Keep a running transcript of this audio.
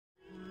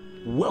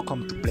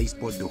Welcome to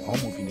PlaySport, the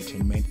home of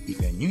entertainment. If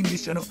you're new in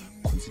this channel,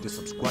 consider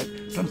subscribe.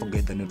 Don't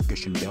forget the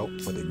notification bell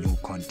for the new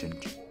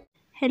content.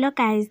 Hello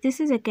guys, this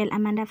is your girl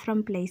Amanda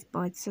from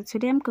PlaySport. So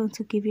today I'm going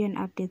to give you an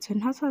update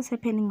on what was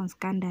happening on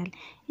Scandal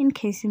in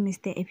case you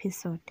missed the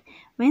episode.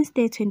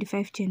 Wednesday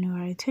 25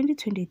 January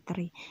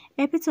 2023,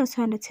 episode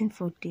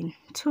 214.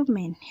 Two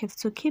men have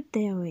to keep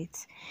their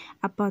words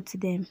about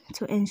them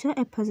to ensure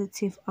a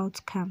positive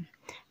outcome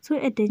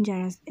to a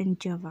dangerous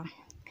endeavor.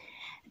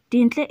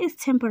 Dintle is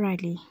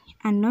temporarily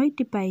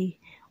annoyed by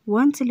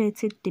won't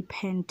let it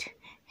depend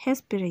her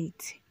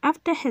spirit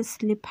after her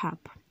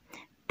slip-up.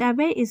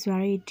 Tabe is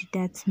worried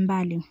that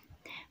Mbali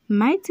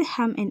might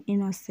harm an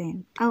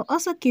innocent. I'll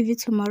also give you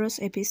tomorrow's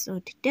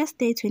episode,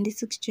 Thursday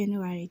 26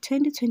 January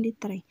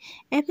 2023,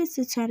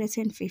 episode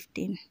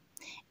 215.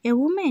 A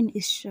woman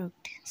is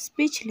shocked,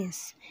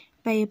 speechless,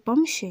 by a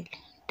bombshell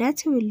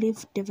that will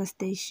leave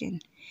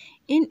devastation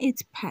in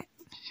its path.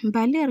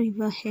 Mbali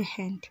reveals her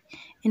hand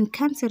and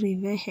can't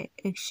reveal her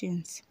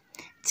actions.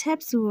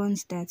 Tabs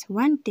warns that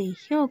one day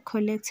he will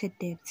collect her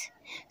debt.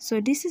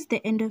 So this is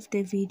the end of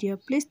the video.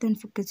 Please don't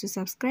forget to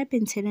subscribe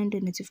and turn on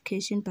the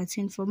notification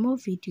button for more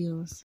videos.